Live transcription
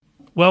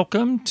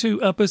Welcome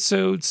to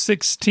episode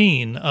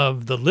 16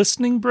 of the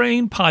Listening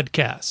Brain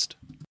podcast.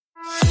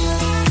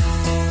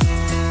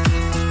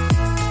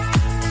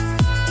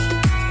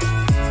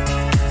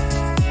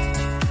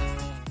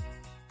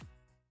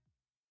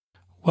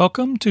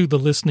 Welcome to the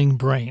Listening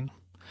Brain.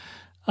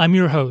 I'm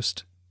your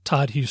host,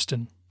 Todd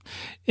Houston.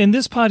 In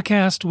this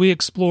podcast, we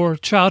explore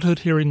childhood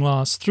hearing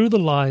loss through the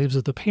lives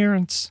of the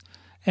parents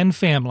and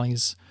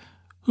families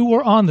who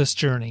were on this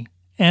journey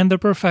and the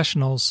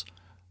professionals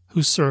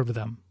who serve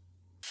them.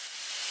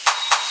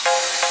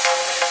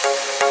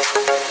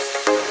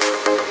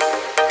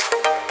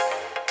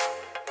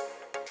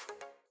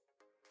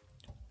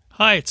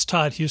 Hi, it's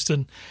Todd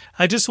Houston.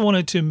 I just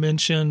wanted to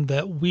mention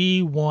that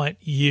we want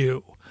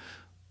you.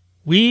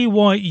 We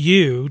want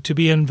you to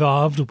be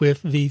involved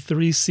with the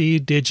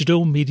 3C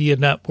Digital Media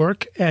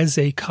Network as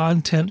a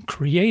content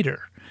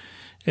creator.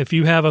 If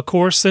you have a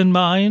course in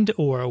mind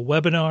or a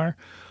webinar,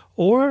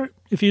 or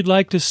if you'd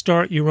like to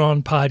start your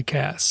own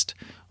podcast,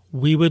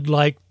 we would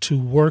like to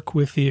work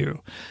with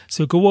you.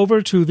 So go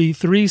over to the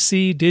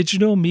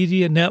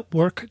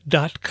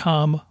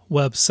 3cdigitalmedianetwork.com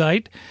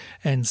website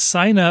and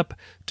sign up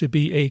to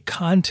be a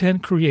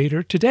content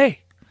creator today.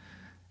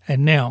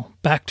 And now,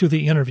 back to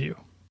the interview.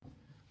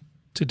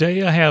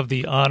 Today I have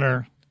the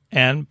honor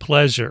and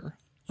pleasure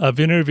of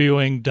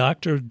interviewing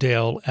Dr.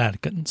 Dale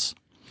Atkins.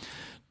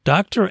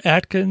 Dr.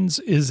 Atkins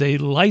is a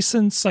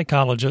licensed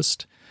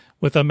psychologist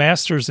with a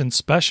master's in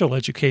special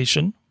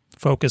education,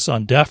 focus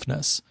on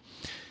deafness.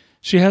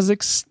 She has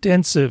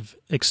extensive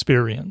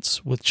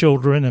experience with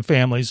children and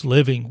families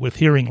living with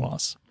hearing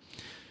loss.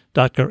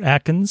 Dr.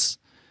 Atkins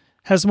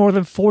has more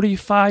than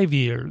 45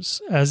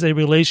 years as a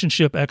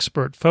relationship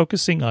expert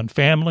focusing on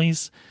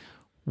families,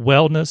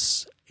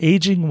 wellness,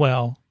 aging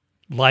well,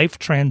 life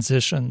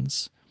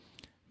transitions,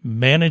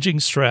 managing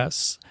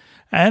stress,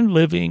 and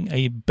living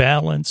a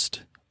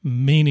balanced,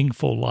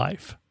 meaningful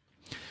life.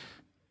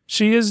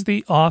 She is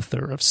the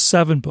author of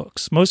 7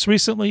 books, most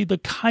recently The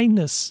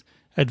Kindness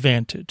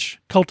Advantage,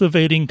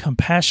 Cultivating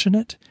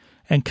Compassionate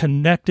and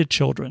Connected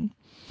Children,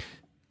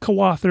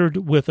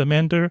 co-authored with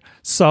Amanda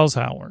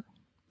Salzhauer.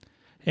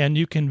 And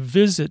you can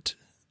visit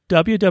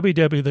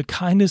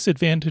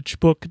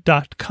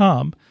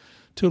www.thekindnessadvantagebook.com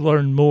to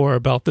learn more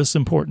about this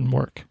important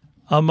work.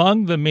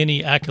 Among the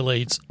many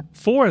accolades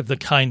for The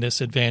Kindness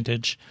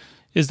Advantage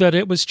is that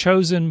it was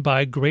chosen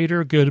by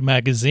Greater Good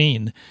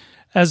magazine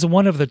as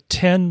one of the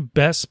 10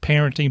 best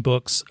parenting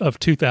books of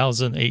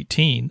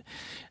 2018,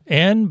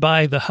 and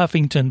by the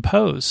Huffington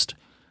Post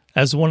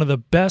as one of the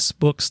best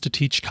books to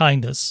teach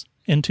kindness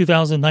in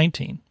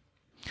 2019.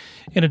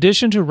 In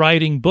addition to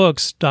writing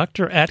books,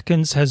 Dr.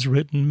 Atkins has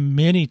written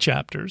many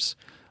chapters,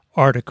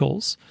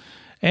 articles,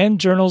 and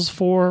journals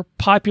for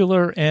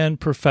popular and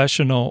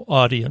professional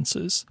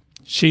audiences.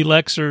 She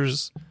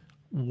lectures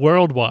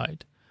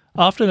worldwide,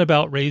 often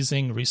about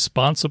raising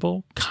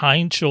responsible,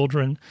 kind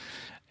children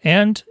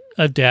and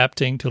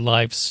adapting to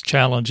life's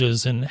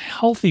challenges in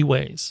healthy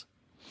ways.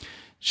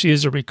 She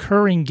is a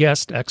recurring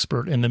guest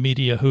expert in the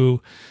media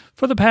who,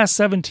 for the past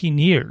 17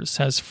 years,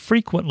 has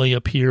frequently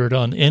appeared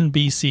on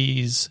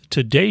NBC's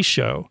Today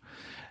Show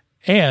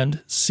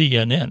and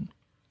CNN.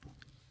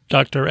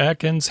 Dr.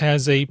 Atkins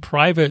has a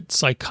private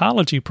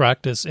psychology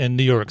practice in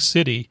New York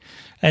City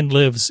and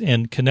lives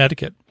in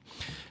Connecticut.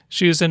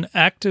 She is an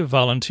active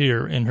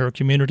volunteer in her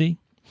community.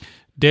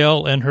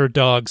 Dale and her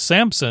dog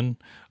Samson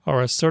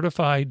are a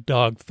certified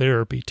dog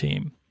therapy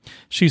team.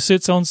 She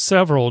sits on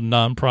several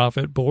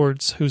nonprofit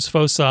boards whose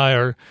foci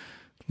are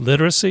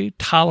literacy,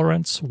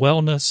 tolerance,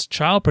 wellness,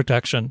 child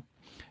protection,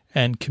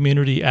 and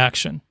community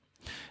action.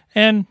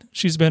 And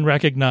she's been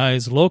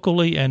recognized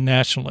locally and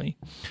nationally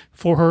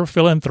for her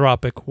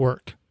philanthropic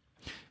work.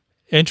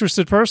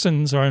 Interested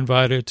persons are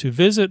invited to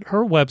visit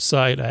her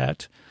website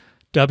at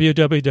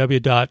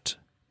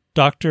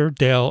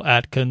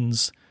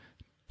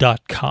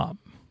www.drdaleatkins.com.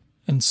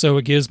 And so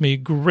it gives me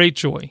great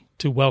joy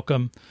to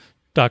welcome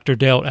Dr.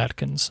 Dale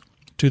Atkins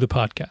to the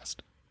podcast.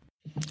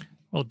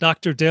 Well,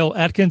 Dr. Dale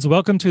Atkins,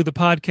 welcome to the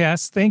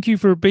podcast. Thank you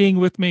for being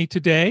with me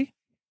today.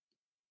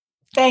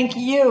 Thank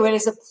you. It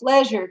is a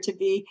pleasure to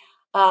be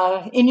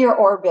in your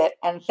orbit,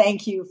 and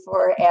thank you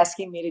for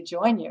asking me to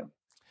join you.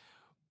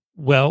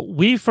 Well,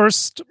 we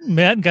first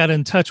met and got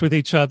in touch with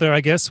each other,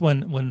 I guess,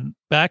 when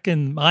back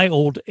in my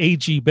old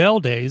A.G. Bell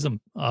days.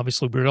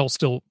 Obviously, we're all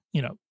still,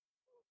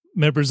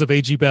 members of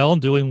A.G. Bell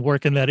and doing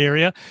work in that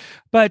area.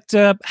 But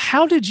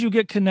how did you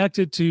get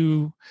connected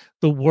to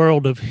the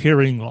world of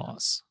hearing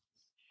loss?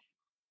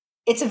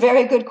 It's a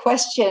very good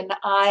question.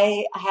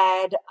 I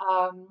had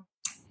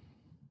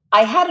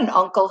an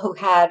uncle who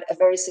had a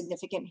very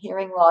significant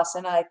hearing loss,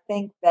 and I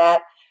think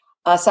that,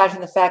 aside from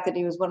the fact that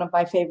he was one of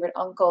my favorite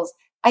uncles,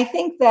 I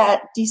think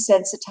that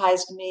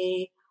desensitized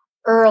me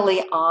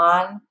early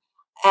on,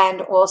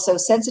 and also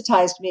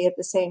sensitized me at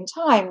the same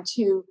time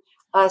to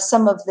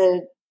some of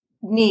the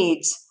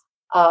needs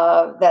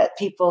that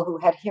people who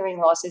had hearing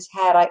losses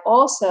had. I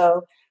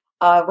also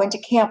went to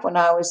camp when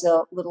I was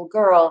a little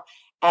girl,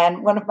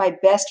 and one of my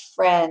best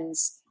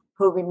friends,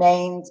 who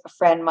remained a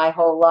friend my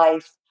whole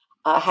life,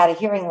 had a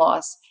hearing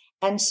loss.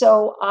 And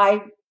so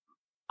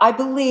I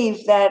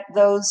believe that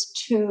those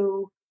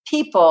two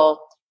people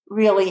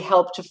really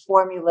helped to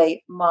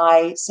formulate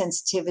my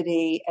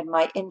sensitivity and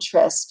my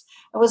interest.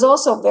 I was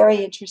also very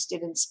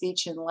interested in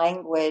speech and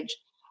language.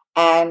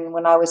 And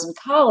when I was in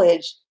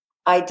college,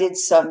 I did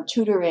some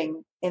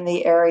tutoring in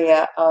the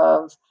area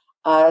of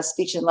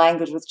speech and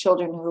language with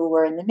children who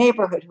were in the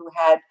neighborhood who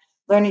had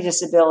learning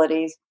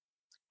disabilities.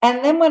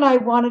 And then when I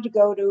wanted to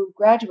go to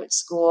graduate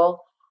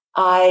school,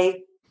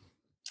 I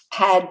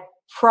had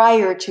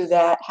prior to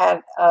that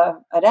had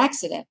an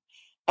accident,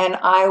 and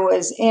I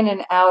was in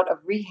and out of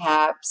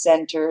rehab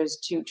centers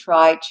to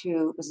try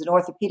to, it was an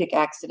orthopedic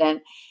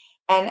accident.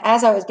 And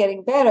as I was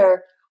getting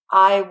better,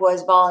 I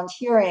was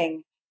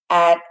volunteering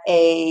at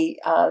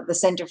the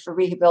Center for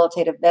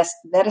Rehabilitative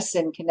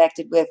Medicine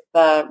connected with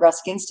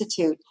Rusk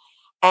Institute.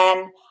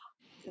 And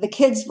the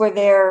kids were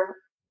there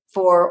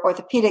for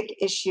orthopedic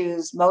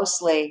issues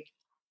mostly,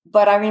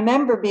 but I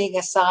remember being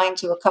assigned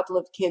to a couple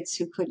of kids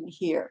who couldn't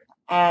hear,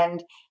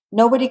 and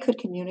nobody could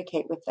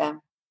communicate with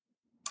them.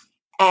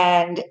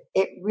 And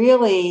it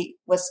really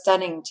was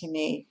stunning to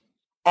me.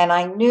 And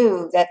I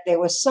knew that there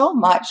was so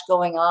much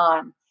going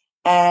on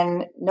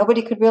and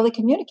nobody could really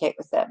communicate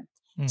with them.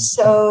 Mm.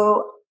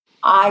 So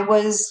I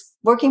was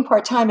working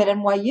part time at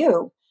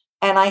NYU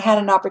and I had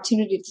an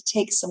opportunity to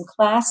take some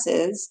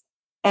classes.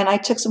 And I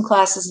took some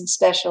classes in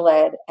special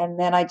ed. And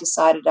then I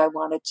decided I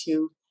wanted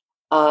to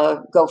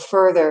go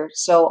further.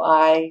 So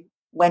I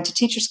went to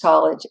Teachers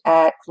College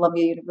at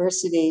Columbia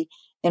University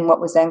in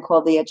what was then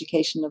called the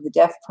Education of the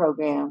Deaf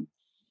program,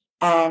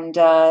 and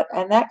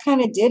that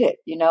kind of did it.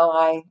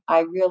 I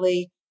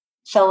really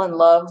fell in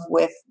love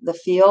with the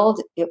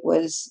field. It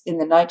was in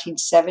the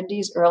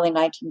 1970s, early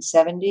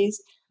 1970s.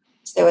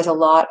 So there was a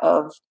lot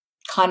of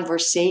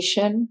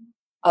conversation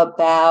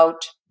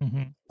about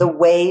Mm-hmm. the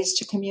ways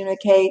to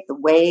communicate, the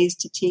ways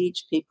to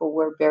teach. People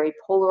were very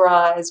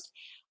polarized.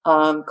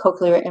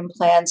 Cochlear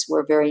implants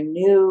were very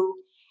new,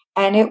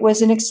 and it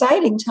was an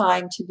exciting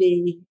time to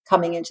be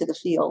coming into the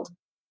field.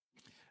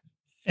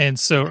 And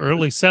so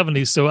early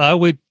 70s. So I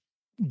would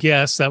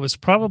guess that was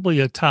probably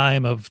a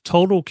time of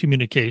total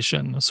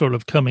communication sort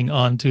of coming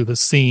onto the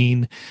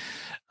scene.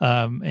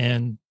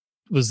 And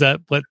was that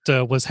what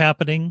was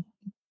happening?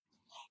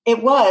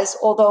 It was,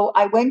 although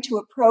I went to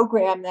a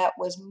program that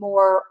was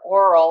more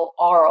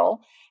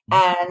oral,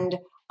 and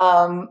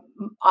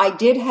I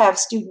did have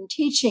student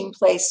teaching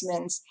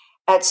placements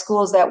at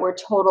schools that were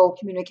total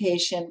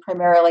communication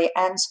primarily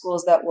and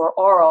schools that were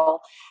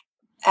oral.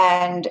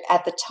 And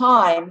at the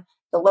time,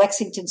 the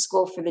Lexington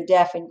School for the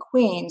Deaf in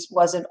Queens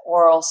was an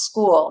oral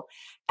school.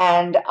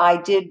 And I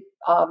did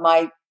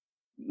my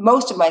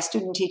most of my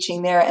student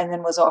teaching there and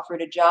then was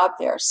offered a job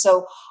there.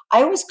 So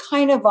I was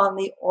kind of on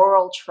the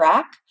oral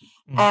track,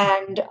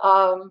 and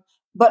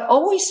but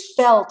always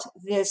felt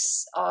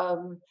this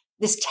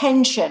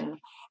tension,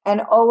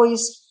 and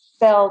always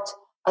felt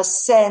a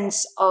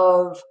sense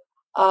of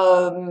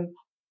um,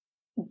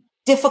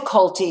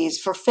 difficulties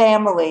for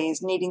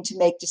families needing to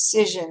make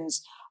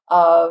decisions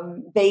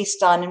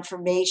based on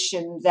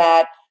information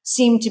that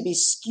seemed to be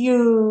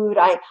skewed.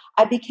 I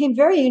became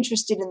very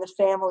interested in the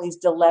family's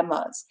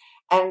dilemmas.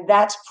 And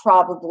that's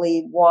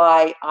probably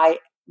why I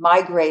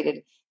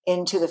migrated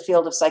into the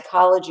field of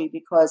psychology,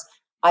 because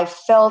I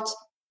felt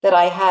that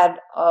I had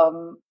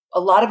a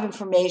lot of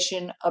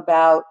information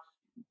about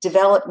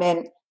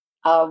development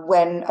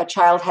when a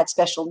child had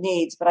special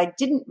needs, but I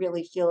didn't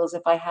really feel as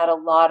if I had a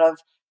lot of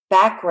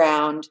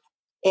background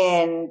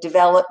in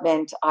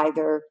development,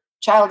 either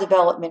child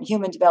development,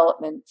 human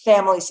development,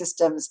 family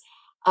systems.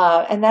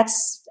 And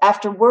that's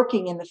after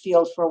working in the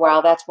field for a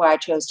while. That's why I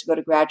chose to go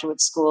to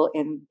graduate school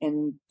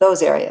in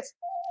those areas.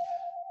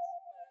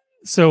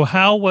 So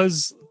how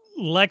was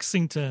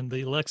Lexington,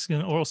 the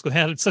Lexington Oral School,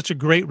 had such a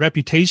great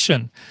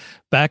reputation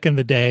back in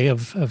the day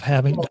of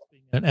having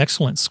an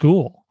excellent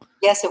school?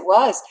 Yes, it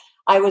was.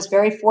 I was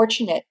very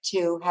fortunate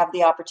to have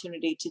the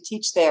opportunity to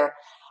teach there,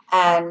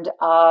 and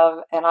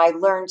I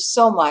learned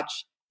so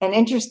much. And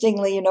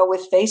interestingly,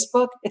 with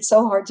Facebook, it's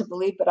so hard to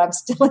believe, but I'm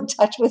still in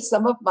touch with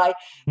some of my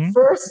Hmm?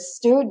 first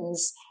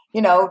students.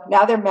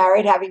 Now they're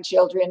married, having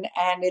children,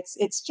 and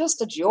it's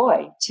just a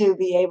joy to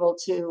be able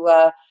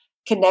to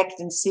connect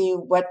and see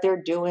what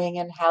they're doing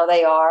and how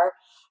they are.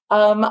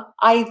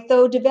 I,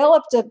 though,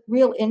 developed a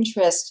real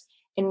interest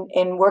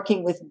in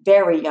working with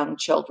very young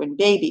children,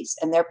 babies,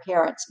 and their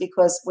parents,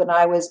 because when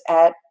I was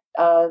at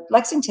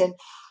Lexington,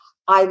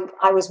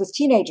 I was with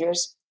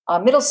teenagers,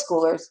 middle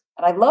schoolers,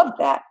 and I loved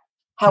that.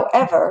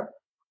 However,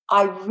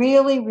 I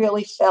really,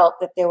 really felt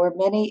that there were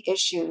many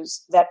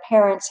issues that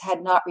parents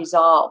had not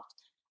resolved.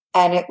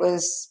 And it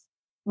was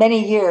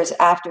many years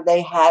after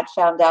they had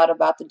found out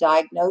about the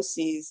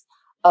diagnoses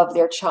of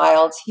their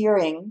child's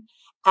hearing.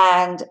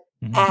 And,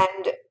 Mm-hmm.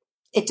 and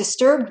it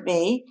disturbed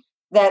me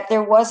that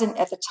there wasn't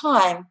at the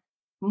time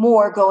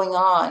more going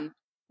on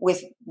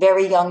with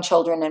very young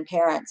children and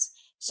parents.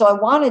 So I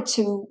wanted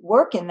to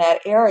work in that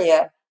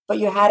area, but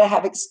you had to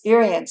have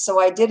experience. So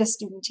I did a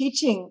student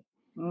teaching,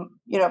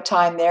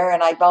 time there,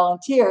 and I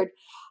volunteered.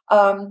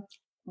 Um,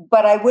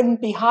 but I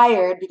wouldn't be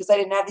hired because I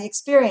didn't have the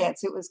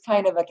experience. It was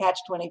kind of a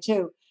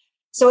catch-22.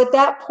 So at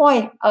that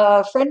point,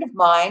 a friend of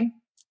mine,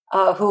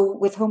 who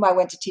with whom I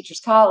went to Teachers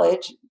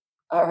College,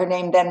 her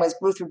name then was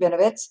Ruth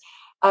Rubinovitz.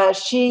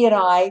 She and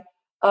I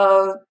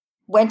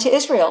went to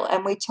Israel,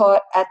 and we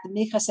taught at the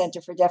Micha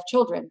Center for Deaf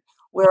Children,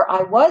 where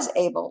I was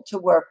able to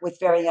work with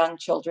very young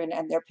children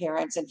and their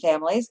parents and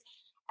families.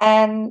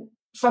 And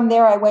from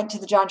there, I went to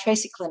the John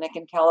Tracy Clinic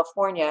in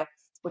California,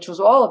 which was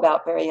all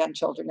about very young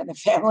children and their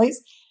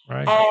families.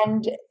 Right.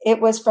 And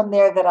it was from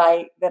there that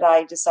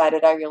I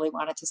decided I really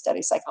wanted to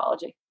study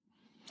psychology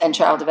and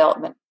child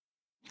development.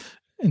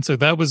 And so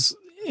that was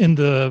in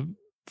the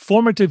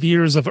formative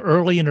years of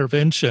early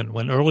intervention,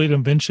 when early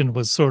intervention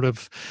was sort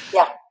of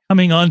Yeah.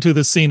 coming onto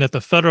the scene at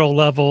the federal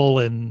level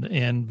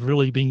and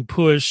really being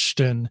pushed.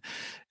 And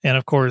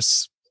of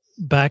course,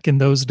 back in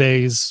those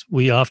days,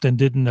 we often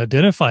didn't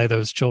identify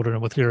those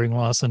children with hearing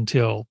loss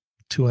until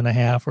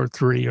 2.5 or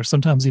 3, or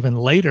sometimes even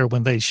later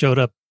when they showed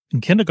up in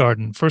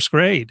kindergarten, first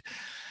grade.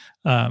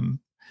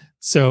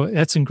 So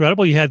that's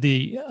incredible. You had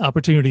the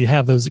opportunity to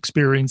have those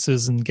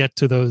experiences and get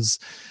to those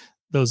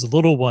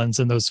little ones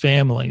and those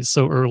families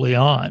so early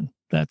on.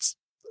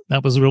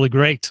 That was really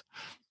great.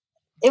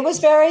 It was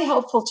very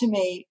helpful to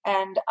me.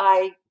 And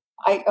I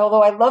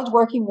although I loved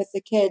working with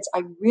the kids,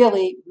 I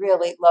really,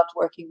 really loved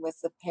working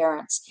with the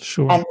parents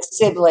Sure. and the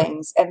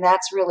siblings. And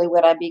that's really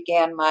when I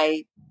began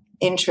my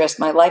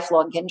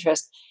lifelong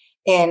interest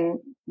in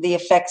the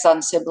effects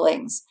on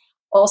siblings.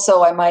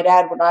 Also, I might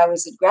add, when I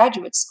was in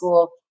graduate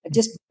school, a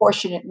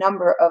disproportionate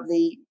number of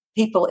the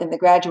people in the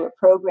graduate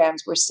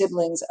programs were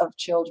siblings of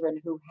children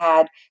who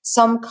had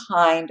some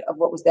kind of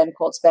what was then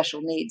called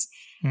special needs.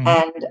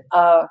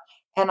 Mm-hmm.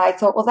 And I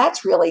thought, well,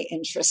 that's really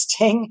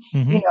interesting.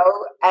 Mm-hmm.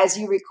 As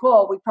you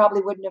recall, we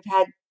probably wouldn't have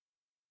had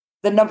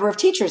the number of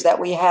teachers that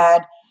we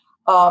had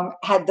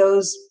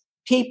those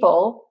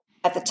people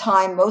at the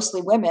time,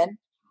 mostly women,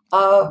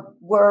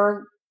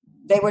 were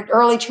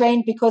early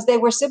trained because they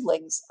were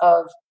siblings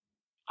of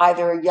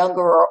either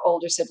younger or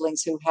older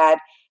siblings who had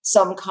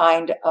some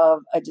kind of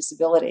a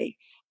disability.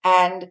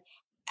 And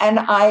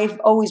I've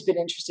always been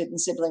interested in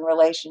sibling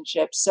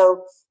relationships.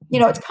 So,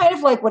 it's kind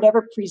of like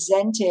whatever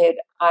presented,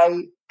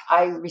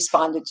 I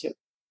responded to.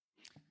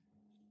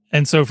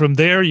 And so from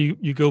there,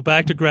 you go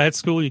back to grad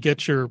school, you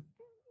get your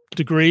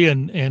degree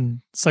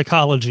in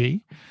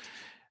psychology.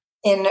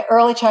 In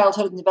early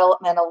childhood and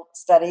developmental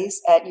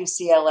studies at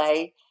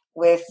UCLA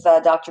with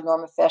Dr.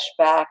 Norma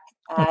Feshbach.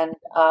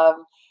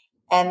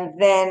 And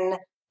then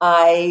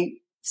I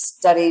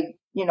studied,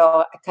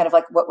 kind of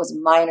like what was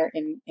minor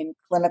in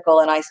clinical,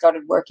 and I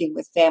started working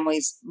with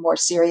families more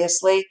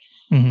seriously.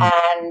 Mm-hmm.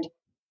 And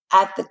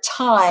at the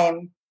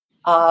time,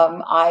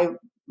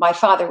 my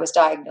father was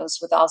diagnosed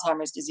with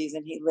Alzheimer's disease,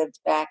 and he lived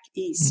back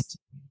east.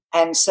 Mm-hmm.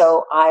 And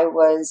so I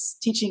was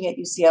teaching at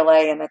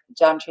UCLA and at the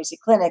John Tracy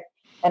Clinic,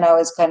 and I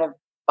was kind of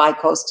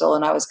bi-coastal,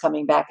 and I was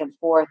coming back and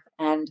forth.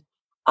 And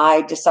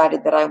I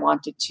decided that I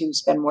wanted to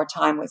spend more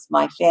time with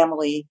my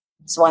family,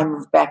 so I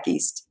moved back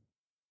east.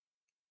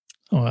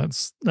 Oh,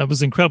 that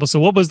was incredible. So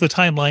what was the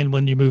timeline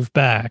when you moved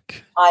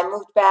back? I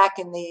moved back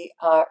in the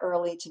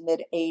early to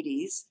mid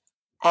 80s,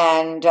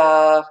 and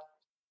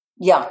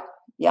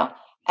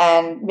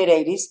and mid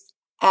 80s,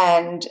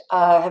 and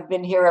have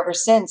been here ever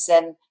since,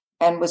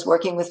 and was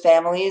working with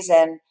families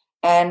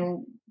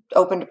and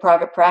opened a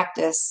private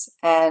practice,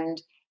 and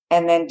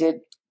then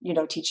did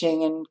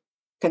teaching and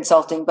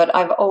consulting. But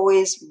I've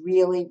always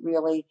really,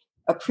 really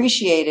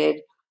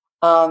appreciated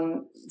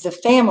the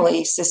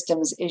family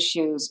systems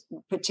issues,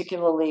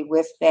 particularly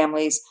with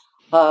families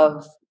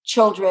of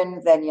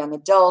children, then young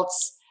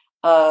adults,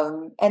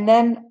 and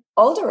then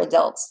older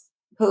adults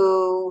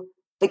who,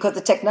 because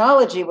the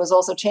technology was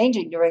also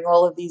changing during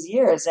all of these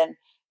years. And,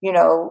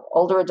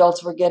 older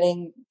adults were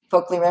getting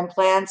cochlear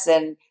implants,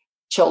 and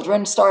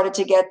children started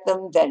to get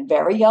them. Then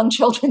very young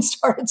children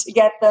started to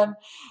get them.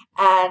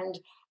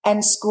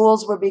 And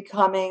schools were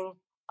becoming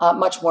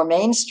much more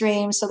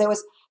mainstream. So there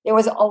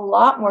was a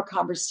lot more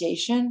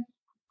conversation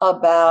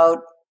about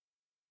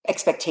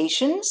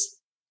expectations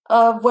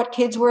of what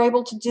kids were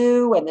able to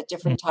do and the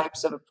different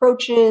types of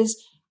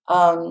approaches.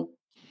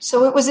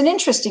 So it was an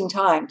interesting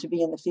time to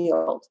be in the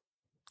field.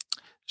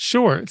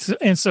 Sure.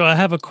 And so I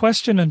have a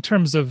question in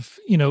terms of,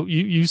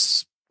 you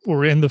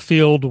were in the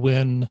field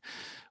when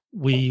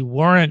we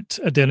weren't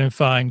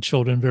identifying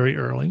children very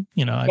early.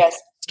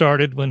 Yes.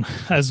 Started when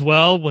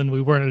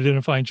we weren't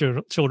identifying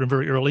children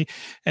very early,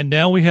 and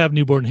now we have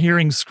newborn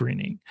hearing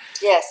screening.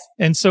 Yes.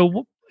 And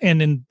so,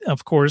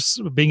 of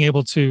course, being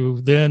able to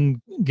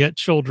then get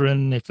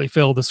children, if they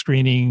fail the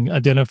screening,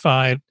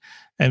 identified,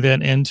 and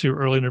then into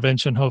early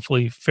intervention,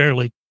 hopefully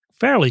fairly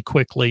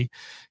quickly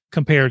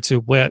compared to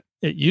what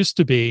it used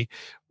to be.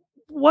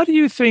 What do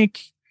you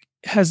think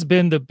has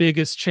been the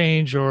biggest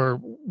change, or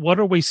what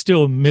are we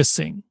still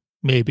missing,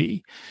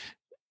 maybe,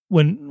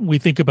 when we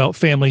think about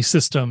family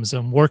systems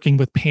and working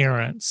with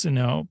parents?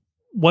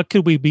 What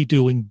could we be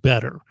doing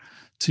better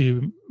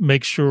to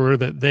make sure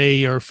that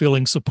they are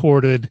feeling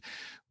supported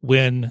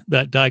when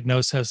that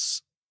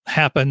diagnosis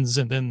happens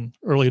and then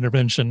early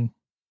intervention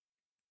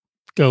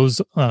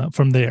goes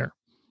from there?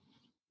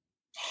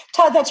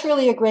 Todd, that's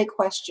really a great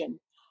question.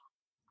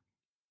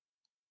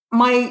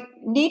 My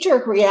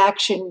knee-jerk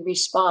reaction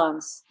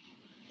response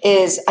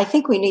is I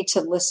think we need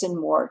to listen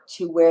more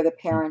to where the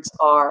parents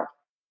are.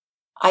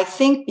 I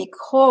think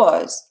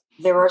because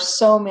there are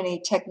so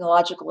many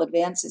technological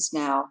advances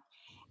now,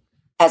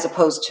 as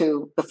opposed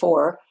to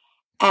before,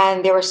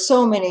 and there are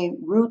so many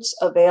routes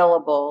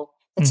available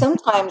that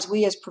sometimes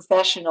we as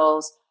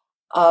professionals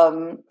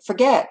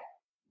forget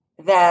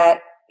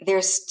that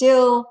there's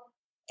still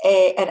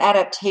an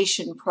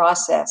adaptation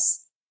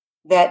process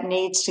that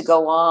needs to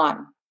go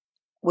on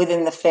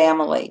within the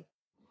family,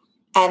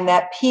 and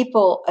that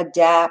people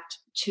adapt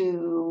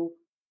to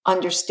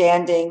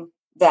understanding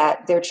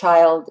that their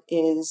child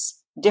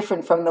is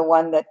different from the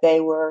one that they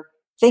were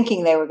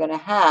thinking they were going to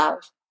have.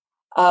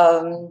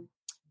 Um,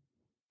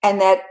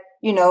 and that,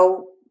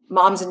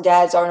 moms and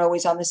dads aren't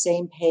always on the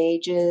same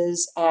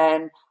pages,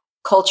 and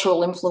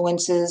cultural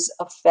influences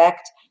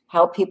affect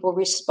how people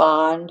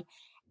respond.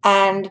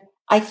 And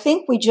I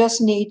think we just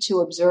need to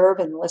observe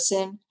and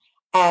listen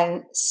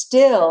and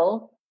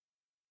still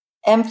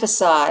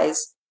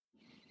emphasize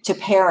to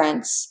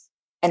parents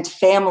and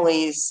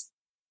families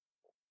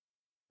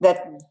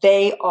that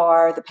they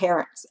are the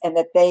parents, and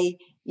that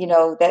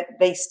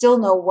they still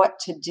know what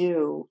to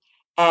do.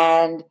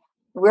 And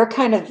we're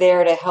kind of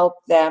there to help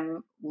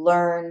them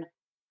learn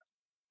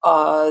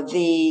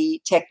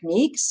the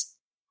techniques,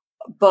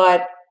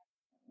 but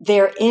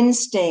their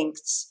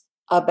instincts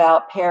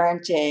about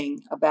parenting,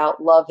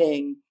 about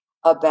loving,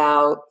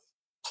 about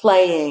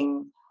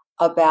playing,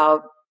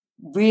 about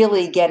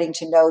really getting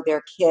to know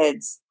their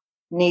kids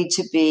need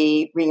to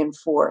be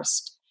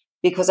reinforced.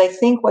 Because I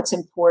think what's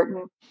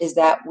important is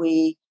that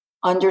we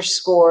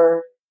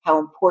underscore how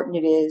important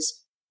it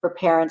is for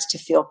parents to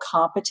feel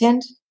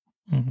competent.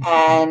 Mm-hmm.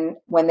 And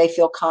when they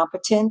feel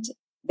competent,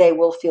 they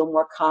will feel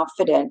more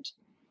confident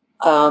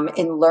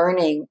in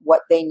learning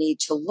what they need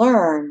to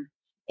learn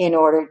in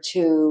order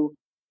to,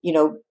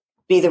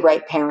 be the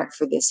right parent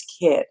for this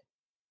kid.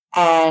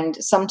 And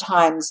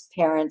sometimes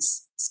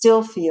parents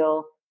still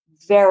feel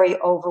very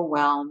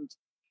overwhelmed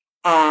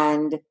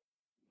and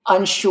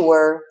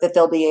unsure that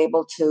they'll be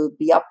able to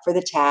be up for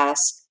the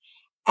task.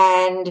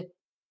 And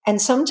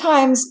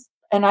sometimes,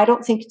 and I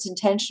don't think it's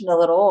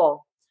intentional at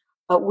all,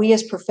 but we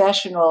as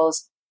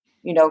professionals,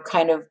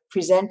 kind of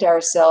present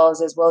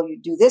ourselves as, well, you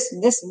do this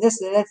and this and this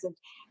and this,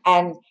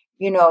 and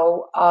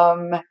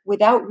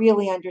without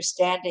really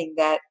understanding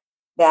that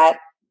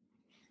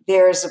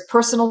there's a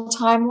personal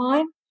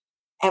timeline,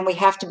 and we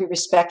have to be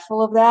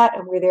respectful of that.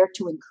 And we're there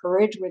to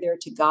encourage, we're there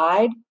to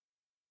guide,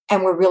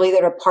 and we're really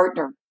there to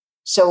partner.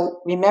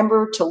 So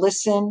remember to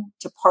listen,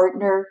 to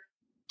partner,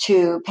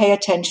 to pay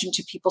attention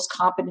to people's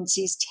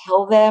competencies.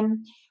 Tell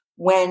them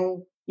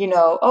when,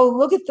 oh,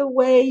 look at the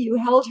way you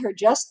held her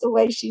just the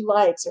way she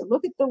likes, or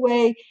look at the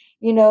way,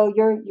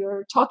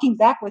 you're talking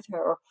back with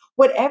her, or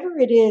whatever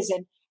it is,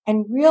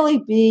 and really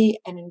be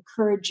an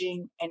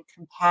encouraging and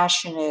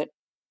compassionate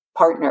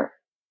partner.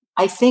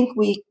 I think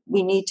we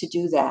need to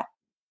do that.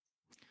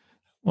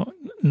 Well,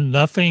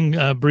 nothing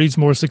breeds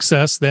more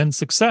success than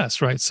success,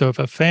 right? So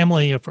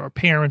if our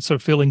parents are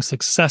feeling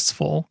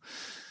successful,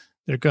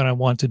 they're going to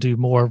want to do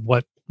more of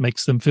what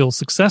makes them feel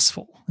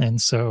successful.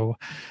 And so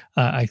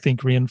I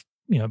think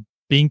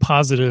being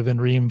positive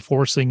and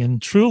reinforcing and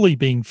truly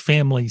being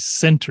family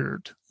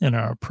centered in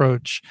our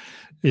approach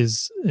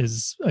is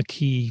a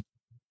key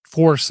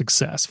for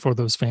success for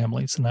those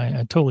families. And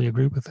I totally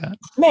agree with that.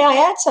 May I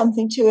add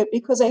something to it?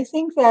 Because I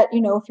think that,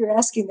 if you're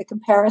asking the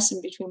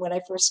comparison between when we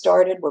first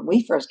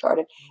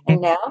started,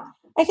 and now,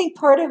 I think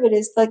part of it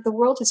is like the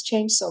world has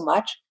changed so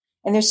much,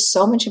 and there's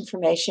so much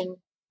information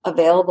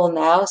available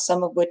now,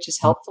 some of which is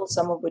helpful,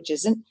 some of which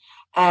isn't.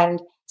 And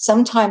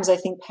sometimes I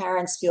think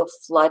parents feel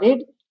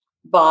flooded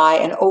by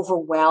and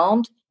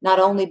overwhelmed, not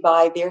only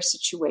by their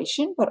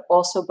situation, but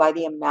also by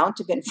the amount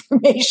of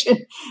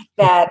information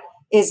that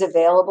is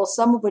available,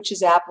 some of which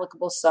is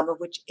applicable, some of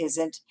which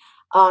isn't.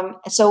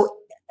 So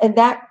in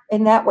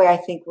that way, I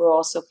think we're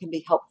also can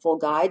be helpful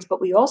guides,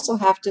 but we also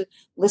have to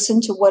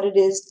listen to what it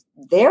is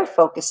they're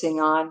focusing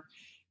on.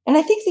 And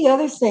I think the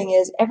other thing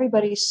is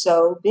everybody's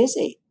so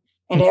busy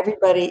and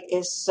everybody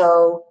is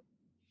so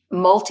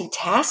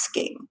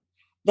multitasking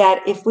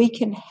that if we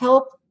can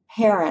help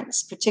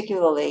parents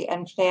particularly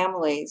and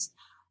families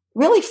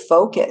really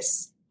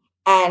focus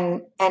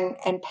and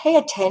pay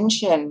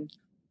attention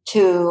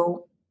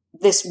to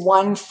this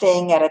one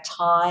thing at a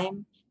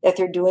time that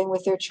they're doing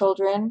with their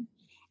children,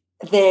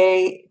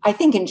 I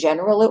think in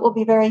general, it will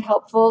be very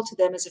helpful to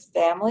them as a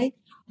family,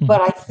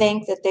 but I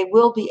think that they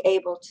will be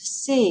able to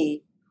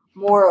see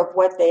more of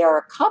what they are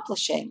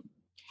accomplishing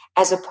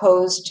as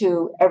opposed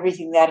to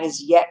everything that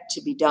is yet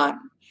to be done.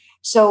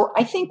 So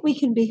I think we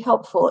can be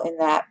helpful in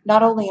that,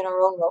 not only in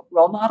our own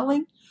role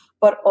modeling,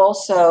 but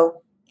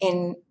also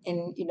in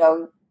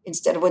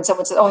instead of when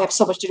someone says, "Oh, I have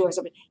so much to do,"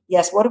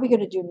 yes, what are we going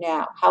to do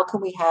now? How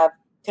can we have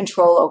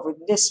control over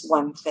this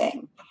one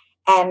thing,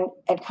 and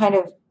kind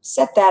of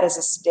set that as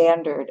a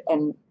standard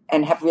and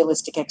have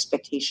realistic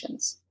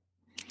expectations.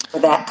 for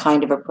that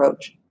kind of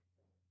approach.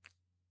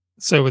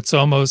 So it's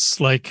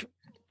almost like,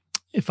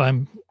 if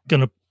I'm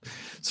going to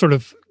sort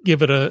of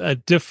give it a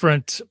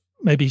different,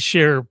 maybe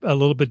share a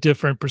little bit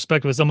different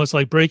perspective, it's almost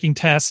like breaking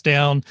tasks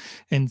down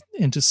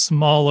into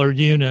smaller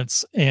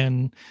units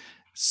and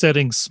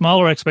setting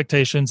smaller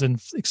expectations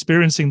and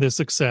experiencing the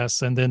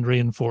success and then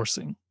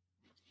reinforcing.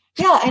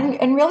 Yeah,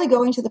 and really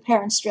going to the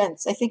parents'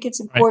 strengths. I think it's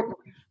important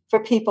for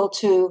people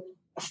to,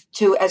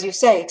 as you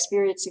say,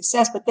 experience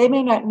success, but they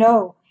may not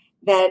know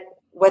that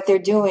what they're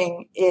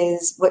doing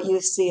is what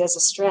you see as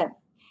a strength.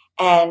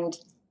 And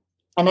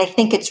I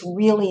think it's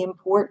really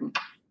important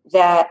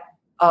that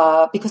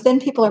because then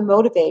people are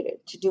motivated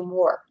to do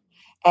more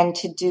and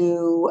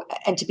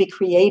to be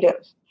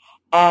creative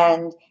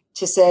and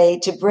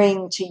to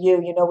bring to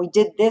you, we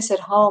did this at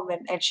home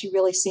and she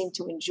really seemed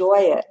to enjoy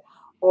it.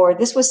 Or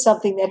this was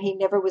something that he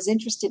never was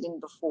interested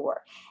in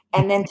before.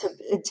 And then to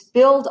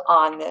build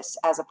on this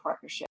as a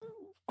partnership.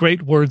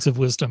 Great words of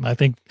wisdom. I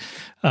think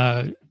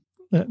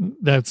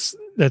that's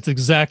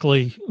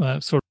exactly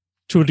sort of,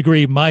 to a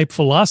degree, my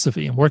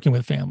philosophy in working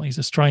with families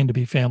is trying to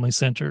be family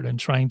centered and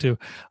trying to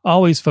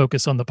always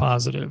focus on the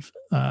positive.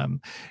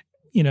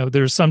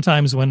 There's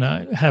sometimes when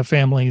I have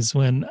families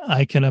when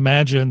I can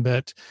imagine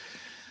that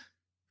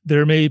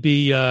there may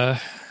be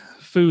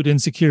food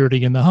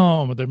insecurity in the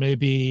home, or there may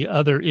be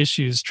other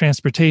issues,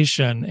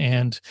 transportation,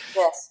 and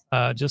yes.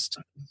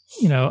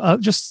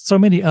 Just so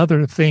many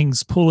other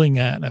things pulling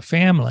at a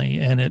family.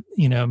 And it,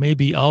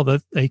 maybe all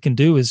that they can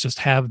do is just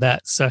have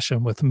that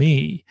session with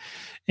me.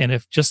 And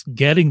if just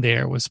getting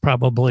there was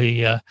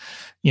probably,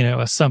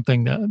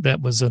 something that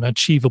was an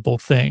achievable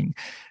thing.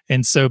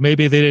 And so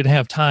maybe they didn't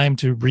have time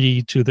to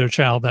read to their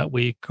child that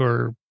week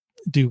or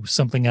do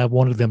something I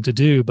wanted them to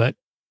do, but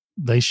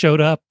they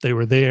showed up, they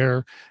were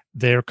there,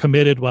 they're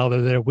committed while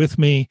they're there with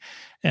me,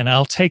 and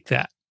I'll take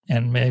that.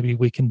 And maybe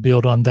we can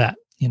build on that,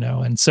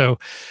 and so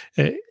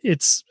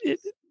it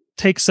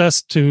takes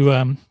us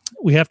to,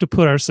 we have to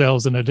put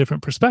ourselves in a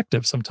different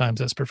perspective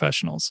sometimes as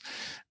professionals,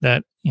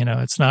 that,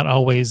 it's not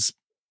always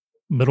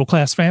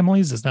middle-class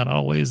families. It's not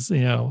always,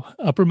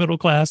 upper middle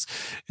class.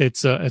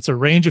 It's a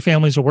range of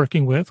families we're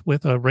working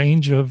with a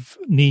range of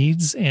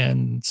needs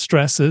and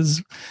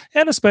stresses.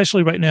 And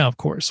especially right now, of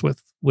course,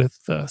 with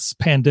this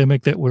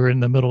pandemic that we're in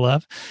the middle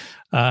of,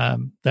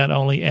 that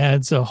only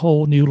adds a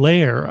whole new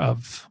layer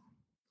of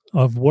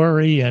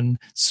worry and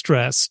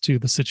stress to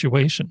the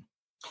situation.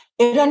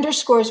 It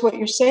underscores what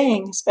you're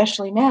saying,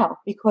 especially now,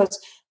 because,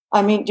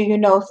 do you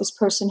know if this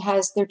person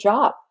has their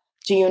job?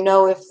 Do you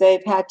know if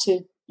they've had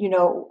to,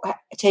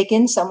 take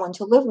in someone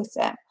to live with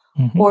them?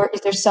 Mm-hmm. Or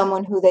is there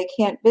someone who they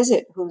can't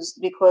visit who's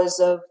because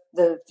of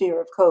the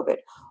fear of COVID?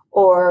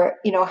 Or,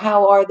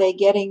 how are they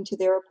getting to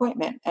their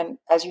appointment? And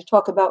as you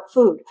talk about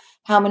food,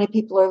 how many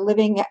people are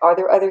living? Are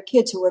there other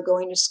kids who are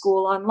going to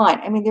school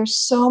online? There's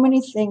so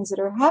many things that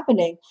are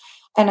happening.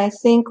 And I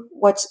think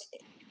what's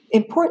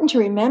important to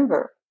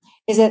remember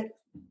is that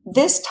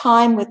this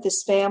time with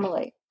this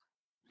family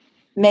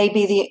may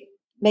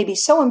be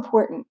so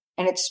important,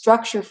 and it's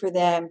structure for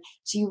them.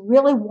 So you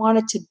really want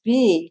it to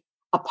be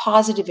a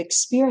positive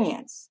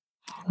experience.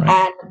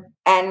 Right.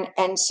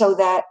 And so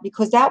that,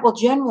 because that will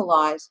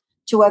generalize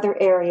to other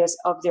areas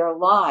of their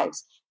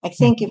lives. I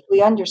think if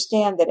we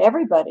understand that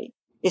everybody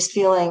is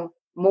feeling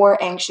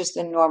more anxious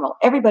than normal,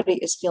 everybody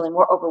is feeling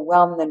more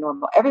overwhelmed than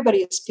normal, everybody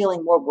is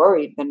feeling more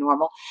worried than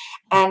normal.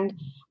 And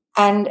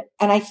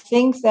I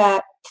think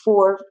that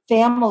for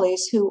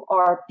families who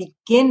are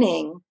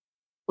beginning,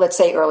 let's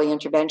say, early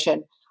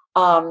intervention,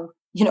 and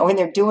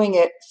they're doing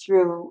it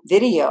through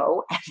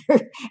video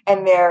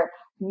and they're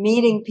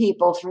meeting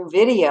people through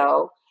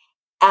video,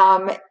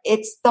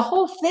 it's the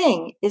whole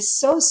thing is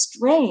so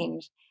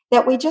strange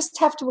that we just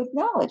have to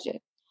acknowledge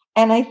it.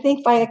 And I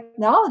think by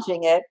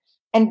acknowledging it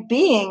and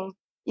being,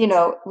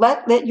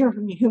 let your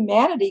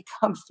humanity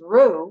come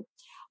through,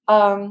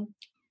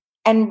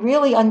 and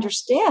really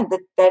understand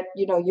that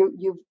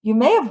you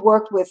may have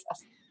worked with,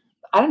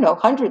 I don't know,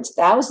 hundreds,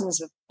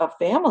 thousands of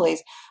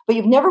families, but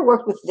you've never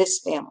worked with this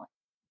family,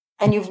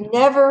 and you've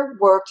never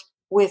worked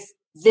with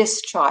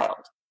this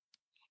child.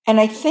 And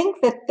I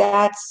think that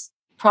that's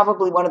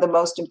probably one of the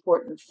most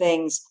important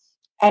things.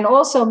 And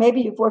also,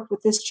 maybe you've worked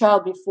with this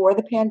child before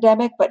the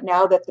pandemic, but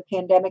now that the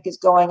pandemic is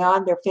going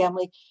on, their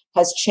family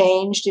has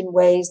changed in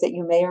ways that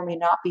you may or may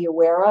not be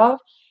aware of.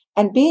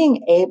 And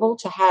being able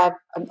to have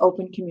an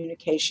open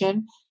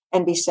communication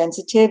and be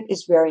sensitive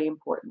is very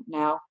important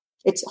now.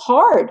 It's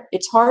hard.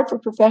 It's hard for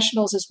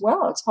professionals as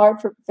well. It's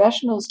hard for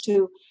professionals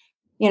to,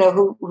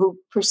 who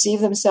perceive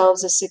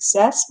themselves as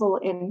successful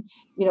in,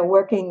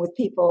 working with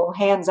people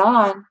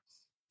hands-on,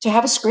 to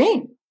have a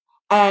screen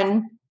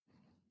and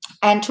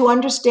to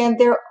understand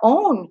their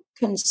own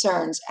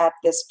concerns at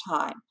this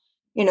time.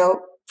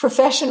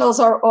 Professionals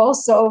are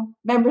also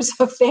members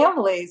of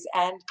families,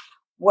 and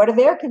what are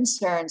their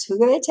concerns?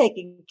 Who are they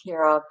taking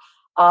care of?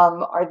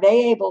 Are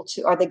they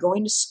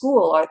going to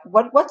school?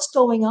 What's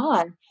going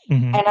on?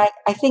 Mm-hmm. And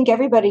I think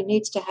everybody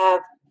needs to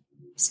have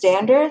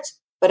standards,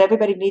 but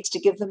everybody needs to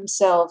give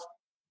themselves,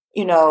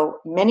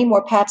 many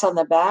more pats on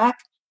the back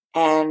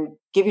and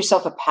give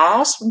yourself a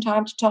pass from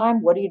time to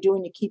time. What are you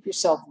doing to keep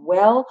yourself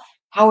well?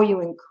 How are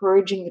you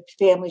encouraging the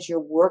families you're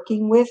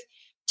working with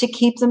to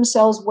keep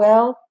themselves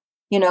well?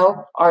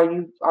 Are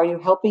you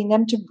helping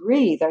them to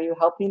breathe? Are you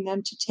helping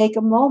them to take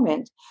a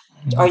moment?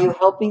 Are you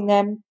helping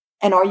them?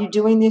 And are you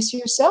doing this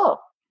yourself?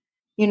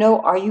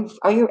 Are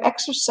you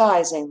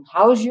exercising?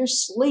 How's your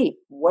sleep?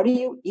 What are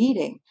you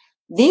eating?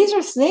 These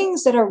are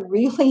things that are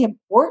really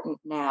important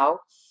now.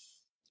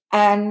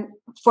 And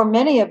for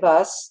many of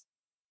us,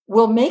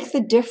 will make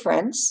the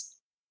difference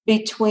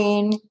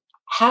between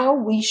how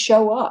we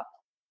show up.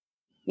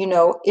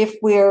 If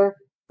we're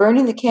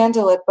burning the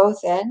candle at both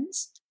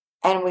ends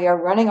and we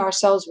are running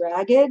ourselves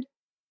ragged,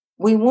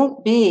 we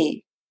won't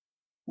be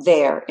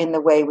there in the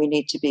way we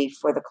need to be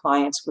for the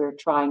clients we're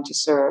trying to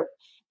serve.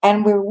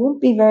 And we won't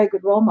be very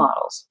good role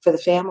models for the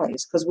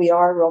families, because we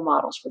are role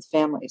models for the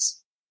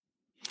families.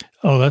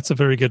 Oh, that's a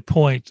very good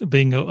point.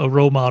 Being a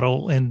role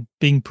model and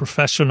being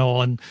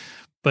professional,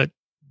 but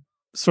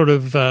sort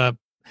of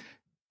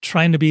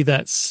trying to be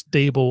that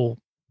stable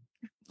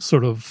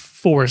sort of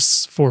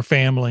force for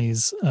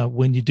families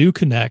when you do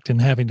connect,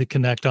 and having to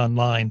connect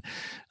online.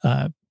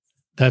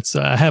 That's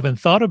I haven't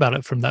thought about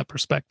it from that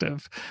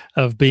perspective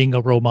of being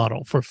a role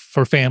model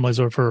for families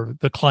or for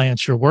the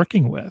clients you're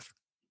working with.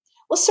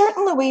 Well,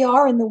 certainly we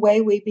are, in the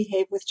way we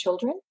behave with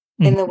children,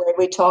 in the way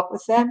we talk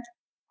with them.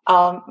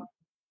 Um,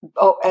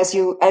 as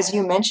you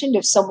mentioned,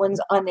 if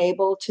someone's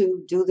unable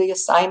to do the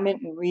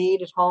assignment and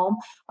read at home,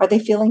 are they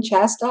feeling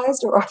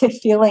chastised, or are they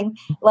feeling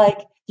like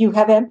you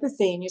have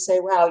empathy and you say,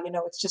 wow,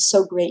 it's just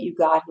so great you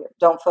got here.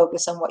 Don't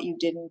focus on what you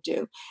didn't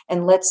do.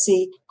 And let's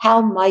see,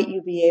 how might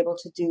you be able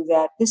to do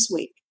that this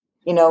week?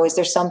 Is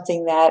there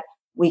something that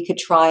we could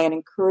try and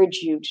encourage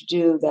you to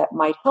do that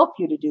might help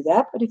you to do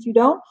that? But if you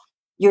don't,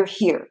 you're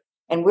here.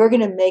 And we're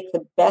going to make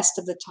the best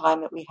of the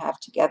time that we have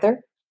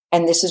together.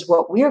 And this is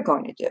what we're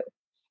going to do.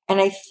 And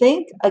I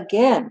think,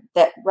 again,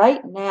 that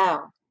right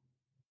now,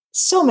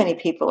 so many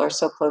people are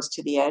so close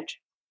to the edge,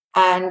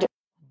 and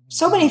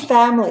so many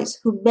families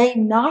who may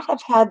not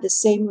have had the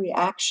same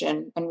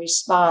reaction and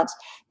response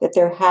that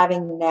they're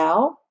having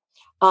now,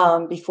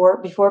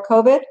 before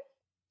COVID.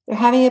 They're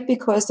having it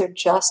because they're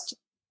just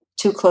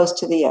too close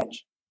to the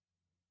edge.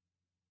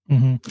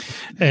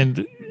 Mm-hmm.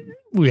 And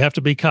we have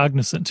to be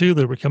cognizant too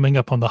that we're coming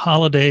up on the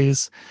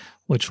holidays,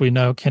 which we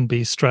know can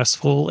be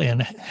stressful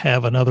and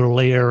have another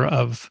layer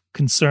of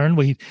concern.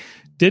 We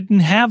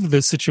didn't have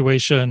this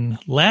situation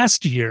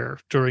last year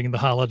during the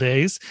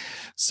holidays,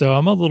 so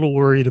I'm a little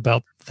worried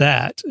about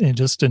that, and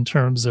just in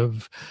terms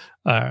of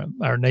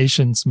our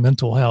nation's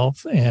mental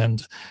health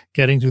and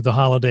getting through the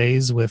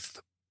holidays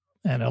with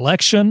an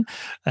election.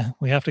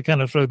 We have to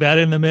kind of throw that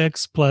in the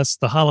mix, plus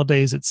the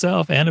holidays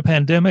itself and a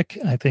pandemic.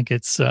 I think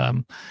it's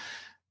a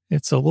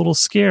little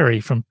scary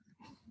from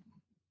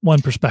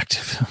one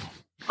perspective.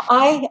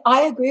 I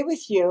agree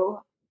with you.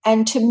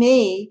 And to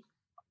me,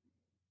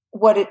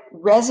 what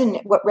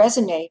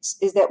resonates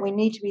is that we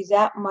need to be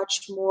that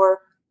much more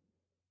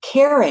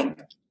caring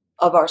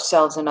of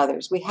ourselves and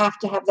others. We have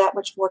to have that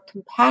much more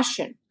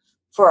compassion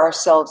for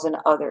ourselves and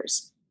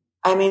others.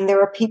 I mean,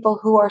 there are people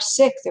who are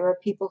sick. There are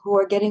people who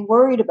are getting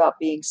worried about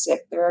being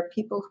sick. There are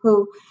people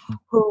who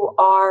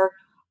are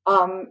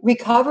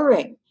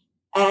recovering,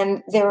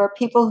 and there are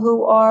people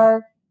who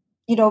are,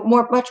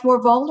 much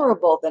more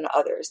vulnerable than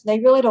others. They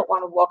really don't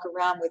want to walk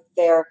around with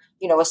their,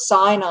 a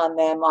sign on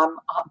them.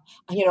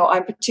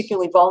 I'm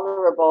particularly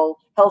vulnerable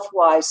health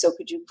wise, so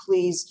could you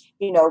please,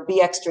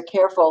 be extra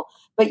careful?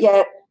 But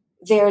yet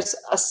there's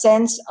a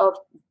sense of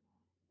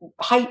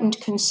heightened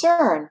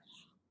concern.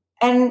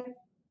 And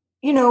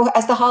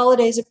as the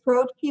holidays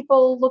approach,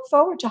 people look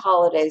forward to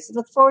holidays. They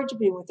look forward to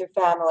being with their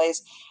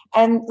families.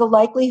 And the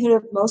likelihood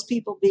of most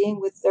people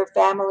being with their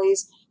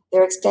families,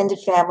 their extended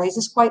families,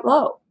 is quite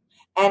low.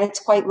 And it's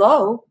quite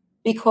low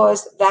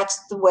because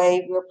that's the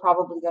way we're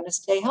probably going to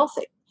stay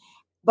healthy.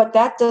 But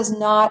that does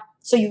not,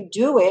 so you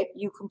do it,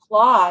 you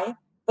comply,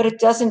 but it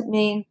doesn't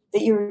mean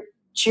that you're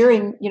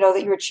cheering,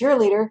 that you're a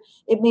cheerleader.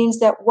 It means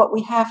that what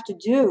we have to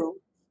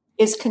do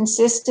is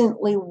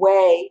consistently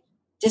weigh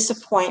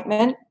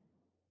disappointment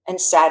and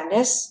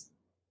sadness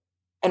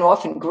and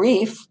often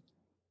grief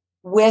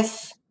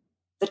with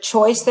the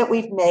choice that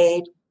we've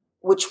made,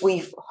 which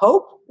we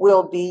hope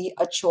will be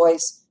a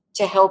choice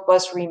to help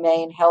us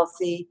remain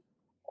healthy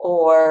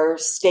or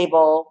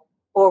stable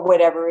or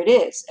whatever it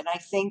is. And I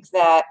think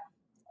that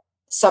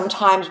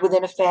sometimes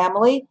within a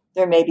family,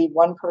 there may be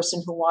one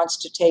person who wants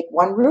to take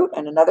one route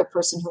and another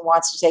person who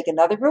wants to take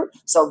another route.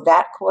 So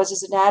that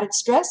causes an added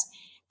stress.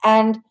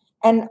 And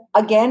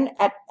again,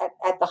 at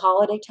the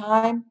holiday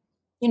time,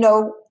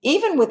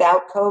 even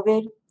without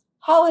COVID,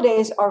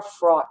 holidays are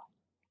fraught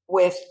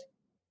with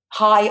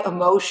high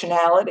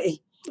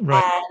emotionality.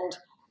 Right. And,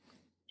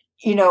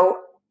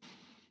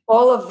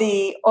 all of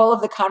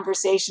the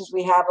conversations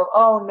we have of,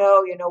 oh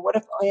no, what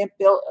if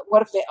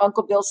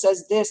Uncle Bill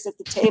says this at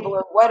the table,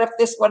 or what if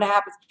this one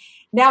happens?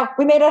 Now,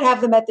 we may not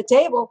have them at the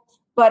table,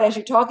 but as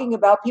you're talking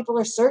about, people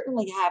are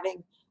certainly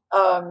having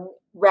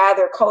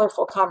rather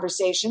colorful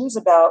conversations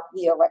about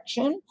the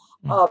election,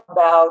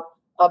 about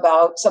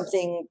about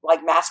something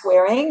like mask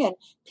wearing, and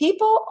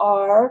people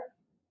are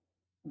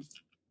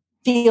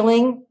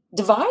feeling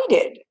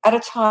divided at a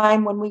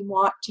time when we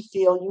want to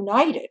feel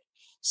united.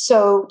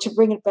 So to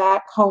bring it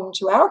back home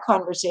to our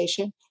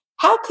conversation,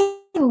 how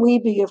can we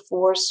be a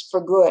force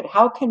for good?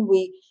 How can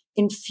we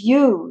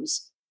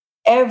infuse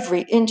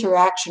every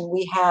interaction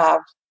we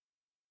have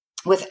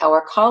with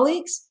our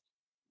colleagues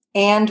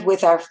and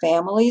with our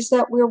families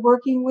that we're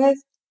working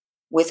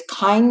with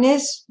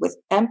kindness, with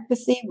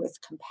empathy, with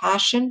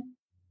compassion?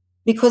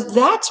 Because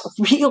that's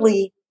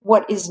really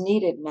what is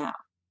needed now.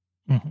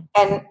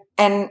 Mm-hmm.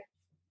 And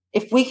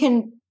if we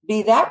can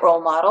be that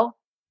role model,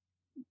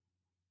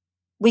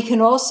 we can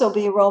also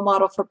be a role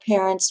model for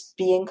parents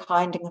being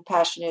kind and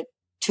compassionate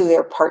to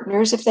their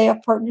partners, if they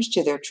have partners,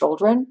 to their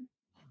children.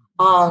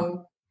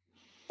 And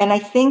I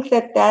think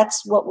that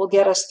that's what will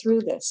get us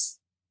through this.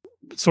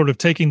 Sort of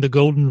taking the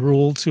golden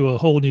rule to a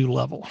whole new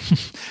level,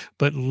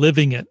 but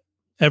living it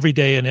every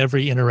day in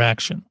every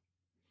interaction.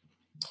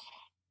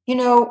 You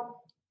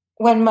know,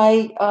 when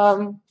my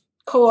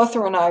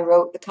co-author and I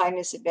wrote The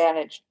Kindness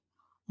Advantage,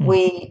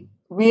 we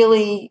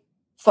really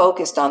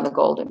focused on the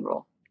golden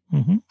rule.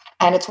 Mm-hmm.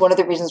 And it's one of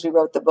the reasons we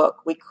wrote the book.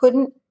 We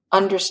couldn't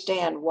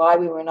understand why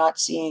we were not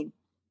seeing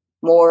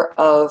more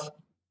of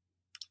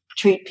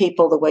treat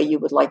people the way you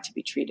would like to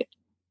be treated.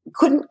 We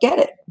couldn't get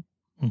it.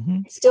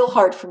 Mm-hmm. It's still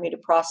hard for me to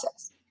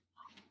process.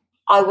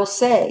 I will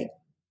say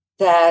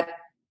that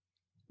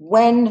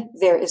when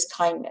there is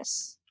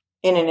kindness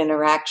in an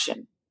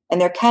interaction, and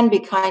there can be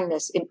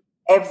kindness in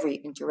every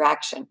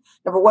interaction.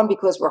 Number one,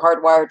 because we're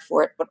hardwired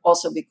for it, but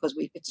also because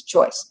it's a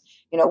choice.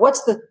 You know, what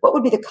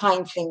would be the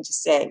kind thing to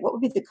say? What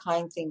would be the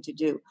kind thing to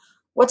do?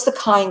 What's the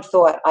kind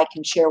thought I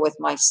can share with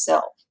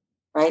myself,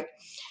 right?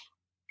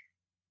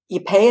 You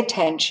pay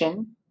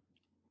attention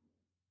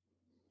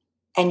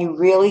and you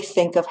really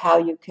think of how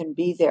you can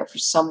be there for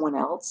someone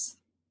else,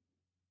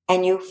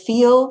 and you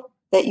feel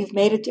that you've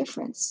made a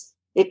difference.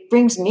 It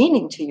brings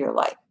meaning to your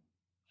life.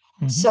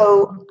 Mm-hmm.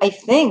 So I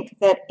think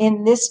that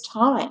in this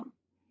time,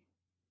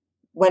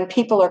 when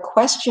people are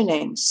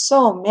questioning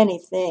so many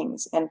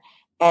things, and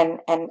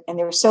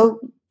there are so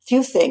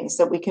few things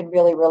that we can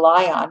really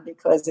rely on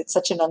because it's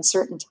such an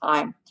uncertain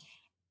time,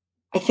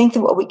 I think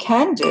that what we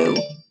can do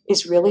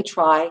is really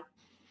try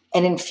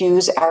and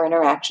infuse our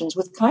interactions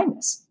with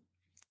kindness.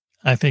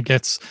 I think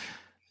it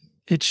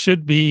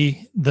should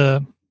be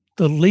the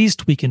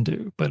least we can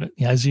do. But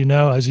as you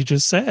know, as you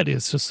just said,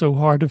 it's just so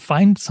hard to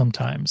find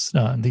sometimes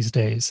these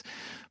days.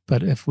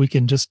 But if we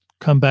can just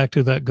come back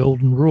to that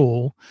golden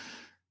rule,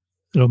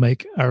 it'll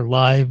make our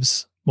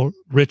lives more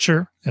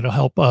richer. It'll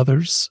help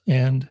others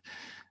and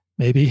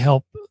maybe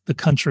help the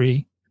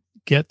country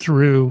get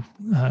through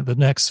the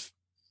next,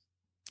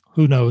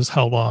 who knows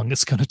how long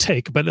it's going to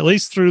take, but at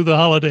least through the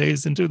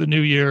holidays into the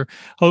new year,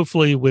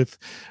 hopefully with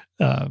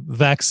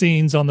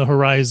vaccines on the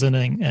horizon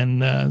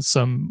and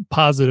some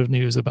positive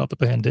news about the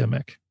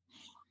pandemic.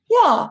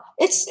 Yeah,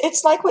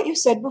 it's like what you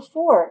said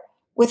before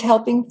with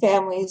helping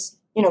families,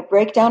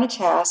 break down a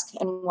task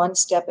and one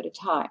step at a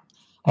time.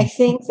 I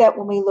think that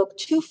when we look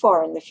too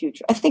far in the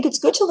future, I think it's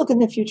good to look in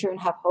the future and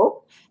have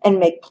hope and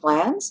make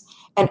plans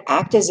and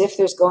act as if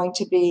there's going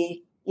to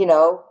be,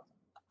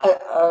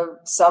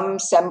 some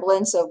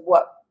semblance of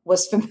what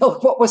was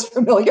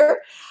familiar.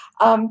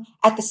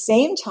 At the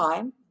same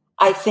time,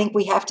 I think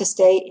we have to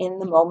stay in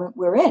the moment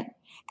we're in,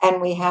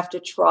 and we have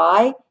to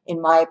try,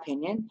 in my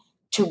opinion,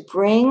 to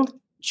bring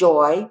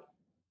joy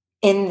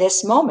in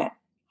this moment.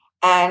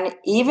 And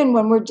even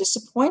when we're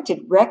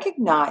disappointed,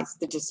 recognize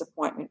the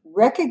disappointment,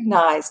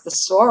 recognize the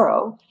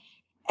sorrow,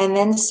 and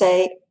then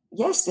say,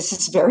 yes, this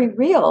is very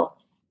real,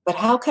 but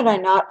how can I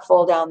not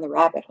fall down the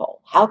rabbit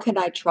hole? How can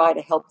I try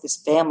to help this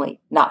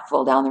family not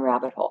fall down the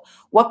rabbit hole?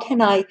 What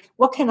can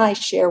I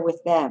share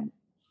with them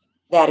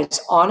that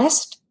is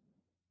honest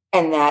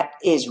and that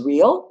is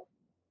real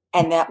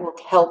and that will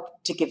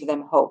help to give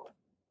them hope?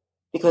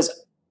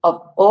 Because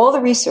of all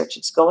the research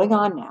that's going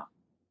on now,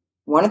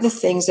 one of the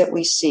things that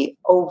we see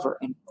over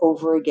and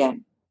over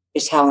again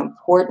is how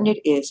important it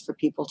is for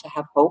people to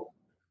have hope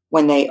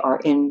when they are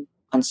in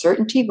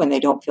uncertainty, when they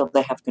don't feel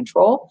they have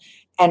control,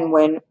 and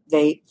when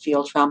they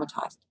feel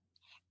traumatized.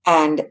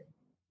 And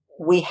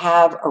we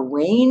have a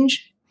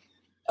range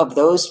of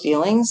those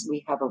feelings.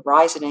 We have a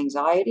rise in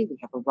anxiety, we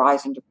have a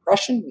rise in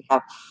depression, we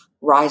have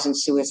a rise in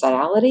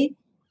suicidality.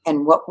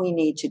 And what we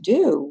need to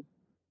do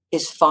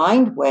is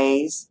find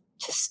ways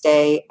to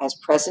stay as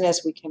present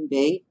as we can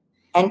be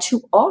and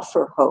to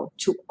offer hope,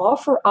 to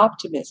offer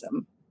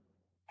optimism,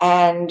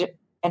 and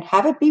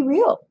have it be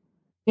real,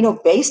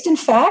 based in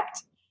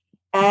fact.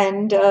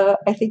 And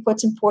I think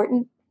what's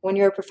important when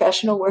you're a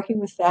professional working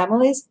with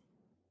families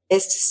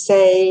is to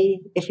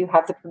say, if you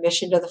have the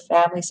permission of the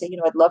family, say,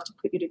 I'd love to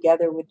put you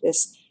together with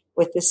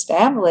this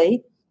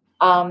family,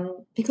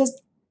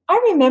 because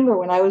I remember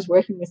when I was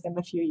working with them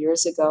a few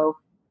years ago,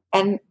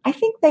 and I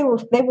think they were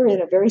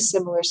in a very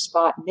similar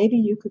spot. Maybe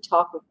you could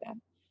talk with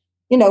them.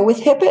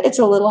 With HIPAA, it's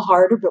a little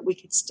harder, but we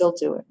can still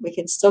do it. We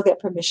can still get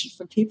permission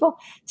from people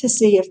to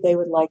see if they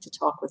would like to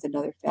talk with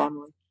another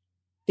family.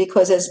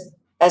 Because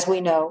as we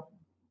know,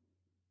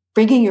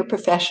 bringing your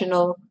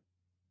professional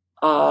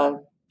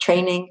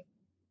training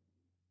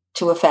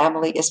to a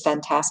family is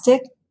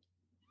fantastic.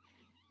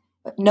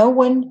 But no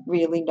one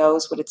really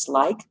knows what it's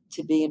like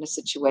to be in a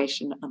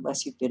situation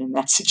unless you've been in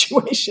that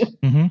situation.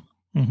 Mm-hmm.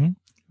 Mm-hmm.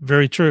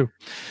 Very true.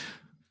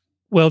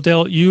 Well,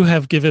 Dell, you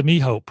have given me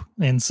hope.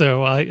 And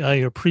so I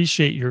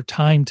appreciate your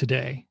time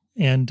today.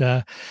 And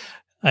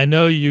I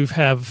know you're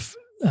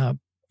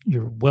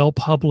well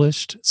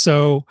published.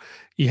 So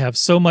you have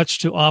so much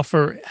to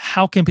offer.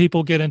 How can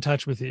people get in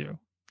touch with you?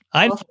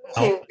 Well,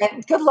 thank you.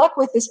 And good luck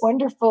with this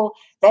wonderful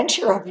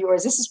venture of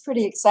yours. This is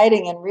pretty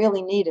exciting and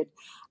really needed.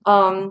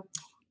 I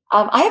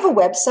have a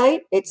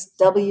website. It's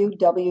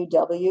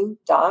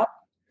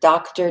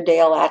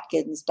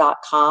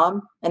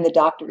www.drdaleatkins.com. And the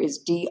doctor is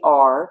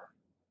DR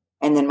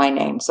and then my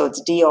name. So it's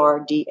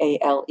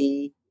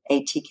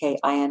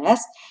DRDALEATKINS.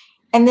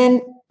 And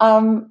then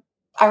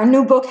our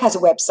new book has a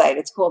website.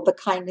 It's called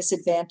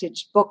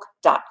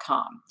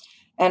thekindnessadvantagebook.com.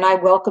 And I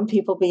welcome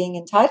people being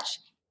in touch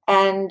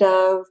and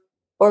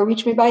or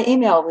reach me by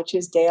email, which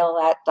is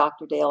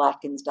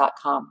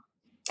dale@drdaleatkins.com.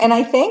 And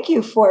I thank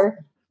you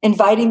for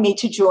inviting me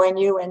to join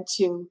you and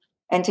to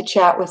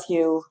chat with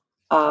you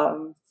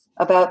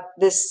about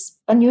this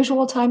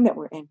unusual time that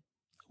we're in.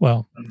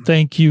 Well,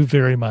 thank you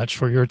very much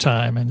for your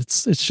time. And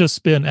it's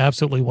just been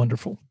absolutely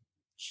wonderful.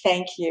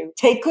 Thank you.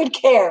 Take good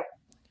care.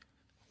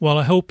 Well,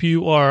 I hope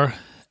you are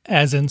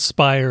as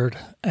inspired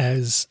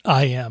as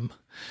I am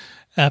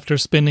after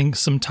spending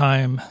some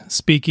time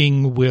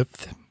speaking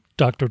with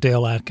Dr.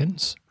 Dale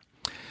Atkins.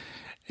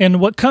 And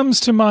what comes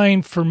to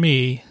mind for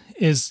me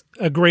is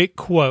a great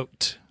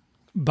quote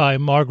by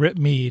Margaret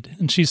Mead.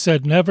 And she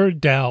said, "Never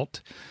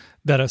doubt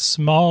that a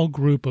small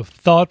group of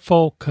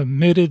thoughtful,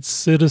 committed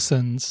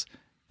citizens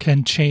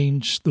can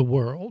change the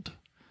world.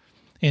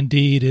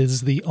 Indeed,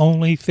 is the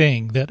only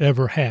thing that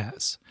ever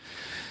has."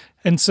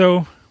 And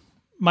so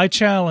my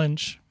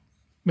challenge,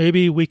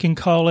 maybe we can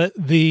call it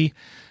the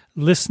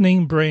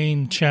Listening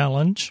Brain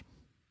Challenge,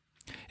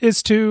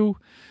 is to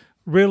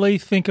really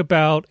think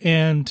about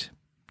and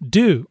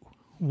do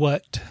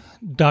what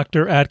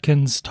Dr.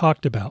 Atkins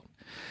talked about.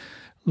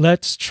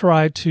 Let's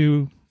try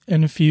to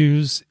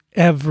infuse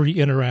every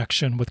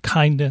interaction with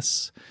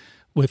kindness,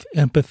 with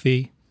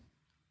empathy,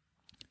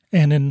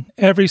 and in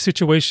every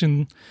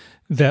situation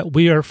that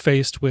we are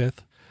faced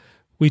with,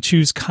 we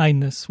choose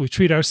kindness. We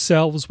treat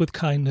ourselves with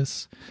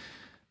kindness.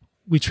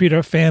 We treat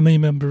our family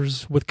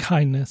members with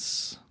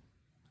kindness,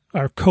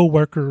 our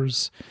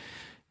coworkers,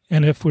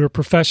 and if we're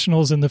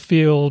professionals in the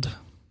field,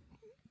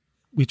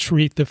 we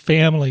treat the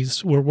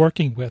families we're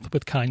working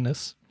with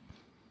kindness.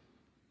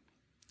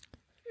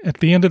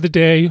 At the end of the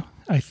day,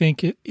 I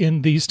think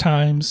in these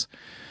times,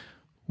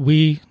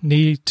 we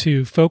need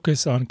to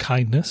focus on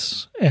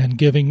kindness and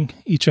giving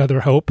each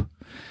other hope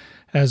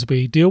as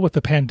we deal with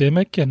the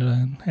pandemic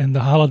and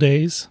the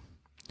holidays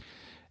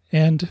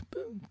and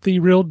the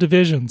real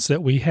divisions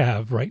that we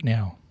have right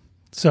now.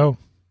 So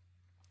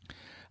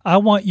I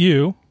want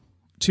you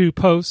to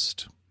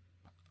post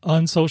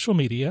on social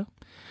media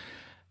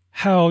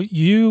how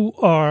you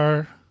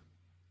are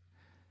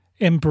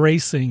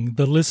embracing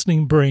the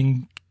Listening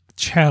Brain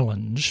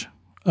Challenge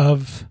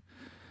of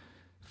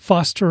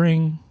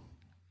fostering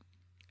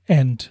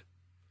and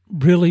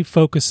really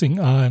focusing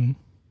on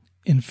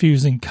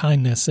infusing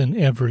kindness in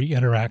every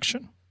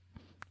interaction.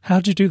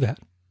 How'd you do that?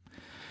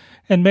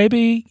 And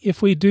maybe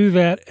if we do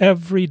that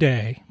every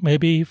day,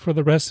 maybe for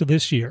the rest of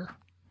this year,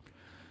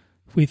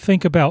 if we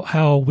think about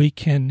how we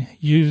can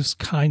use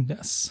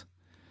kindness,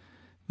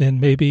 then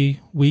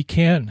maybe we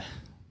can,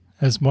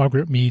 as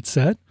Margaret Mead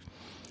said,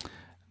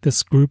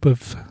 this group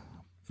of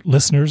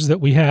listeners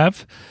that we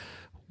have,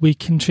 we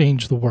can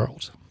change the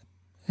world,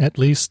 at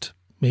least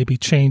maybe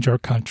change our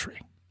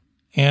country.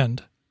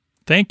 And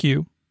thank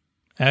you,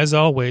 as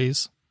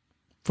always,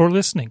 for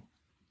listening.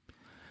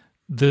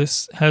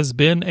 This has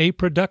been a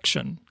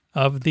production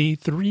of the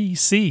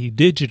 3C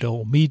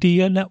Digital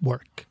Media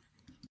Network.